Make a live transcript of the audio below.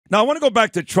Now, I want to go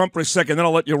back to Trump for a second, then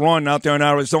I'll let you run out there in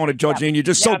Arizona, Georgine. You're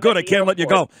just so good, I can't let you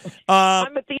go.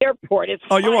 I'm at the airport. It's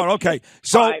fine. You are? Okay.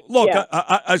 So, look, yeah.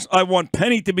 I want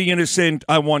Penny to be innocent.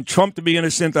 I want Trump to be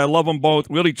innocent. I love them both.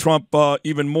 Really, Trump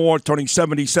even more, turning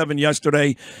 77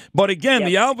 yesterday. But again,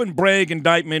 the Alvin Bragg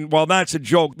indictment, well, that's a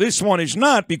joke. This one is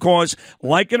not because,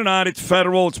 like it or not, it's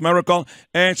federal, it's America,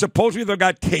 and supposedly they've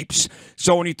got tapes.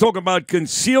 So when you talk about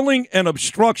concealing and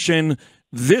obstruction,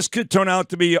 this could turn out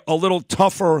to be a little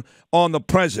tougher on the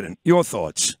president. Your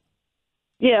thoughts?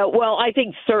 Yeah, well, I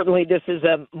think certainly this is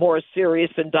a more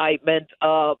serious indictment,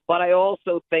 but I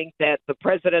also think that the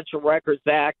Presidential Records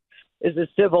Act is a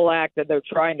civil act, and they're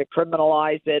trying to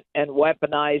criminalize it and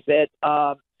weaponize it.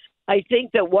 I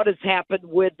think that what has happened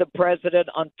with the president,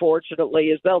 unfortunately,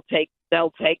 is they'll take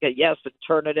a yes and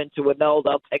turn it into a no.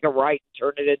 They'll take a right and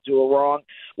turn it into a wrong.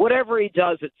 Whatever he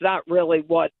does, it's not really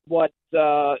what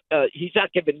he's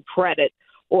not given credit,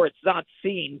 or it's not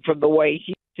seen from the way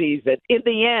he sees it. In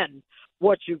the end,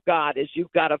 what you've got is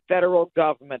you've got a federal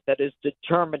government that is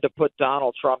determined to put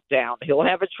Donald Trump down. He'll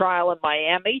have a trial in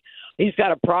Miami. He's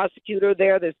got a prosecutor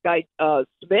there, this guy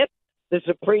Smith. The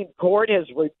Supreme Court has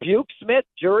rebuked Smith.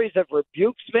 Juries have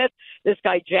rebuked Smith. This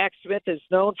guy, Jack Smith, is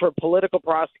known for political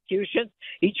prosecutions.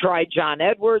 He tried John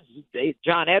Edwards.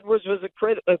 John Edwards was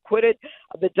acquitted.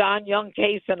 The Don Young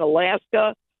case in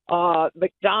Alaska.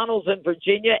 McDonald's in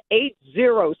Virginia.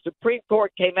 8-0. Supreme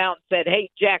Court came out and said, hey,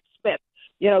 Jack Smith,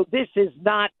 this is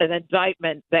not an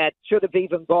indictment that should have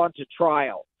even gone to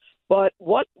trial. But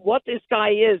what this guy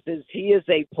is he is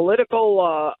a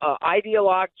political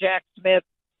ideologue, Jack Smith.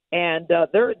 And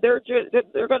they're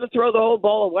going to throw the whole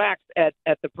ball of wax at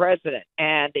the president,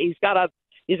 and he's got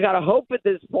to hope at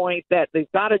this point that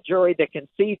they've got a jury that can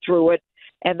see through it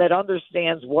and that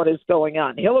understands what is going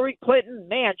on. Hillary Clinton,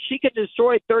 man, she can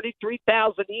destroy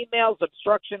 33,000 emails,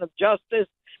 obstruction of justice,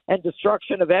 and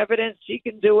destruction of evidence. She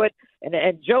can do it,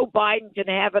 and Joe Biden can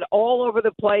have it all over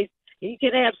the place. He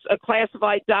can have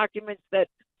classified documents that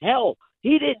hell.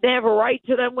 He didn't have a right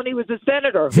to them when he was a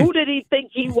senator. Who did he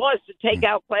think he was to take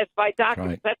out classified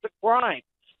documents? Right. That's a crime.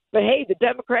 But, hey, the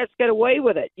Democrats get away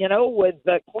with it, with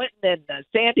Clinton and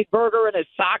Sandy Berger and his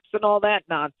socks and all that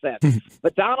nonsense.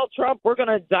 But Donald Trump, we're going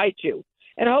to indict you.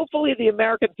 And hopefully the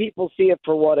American people see it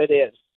for what it is.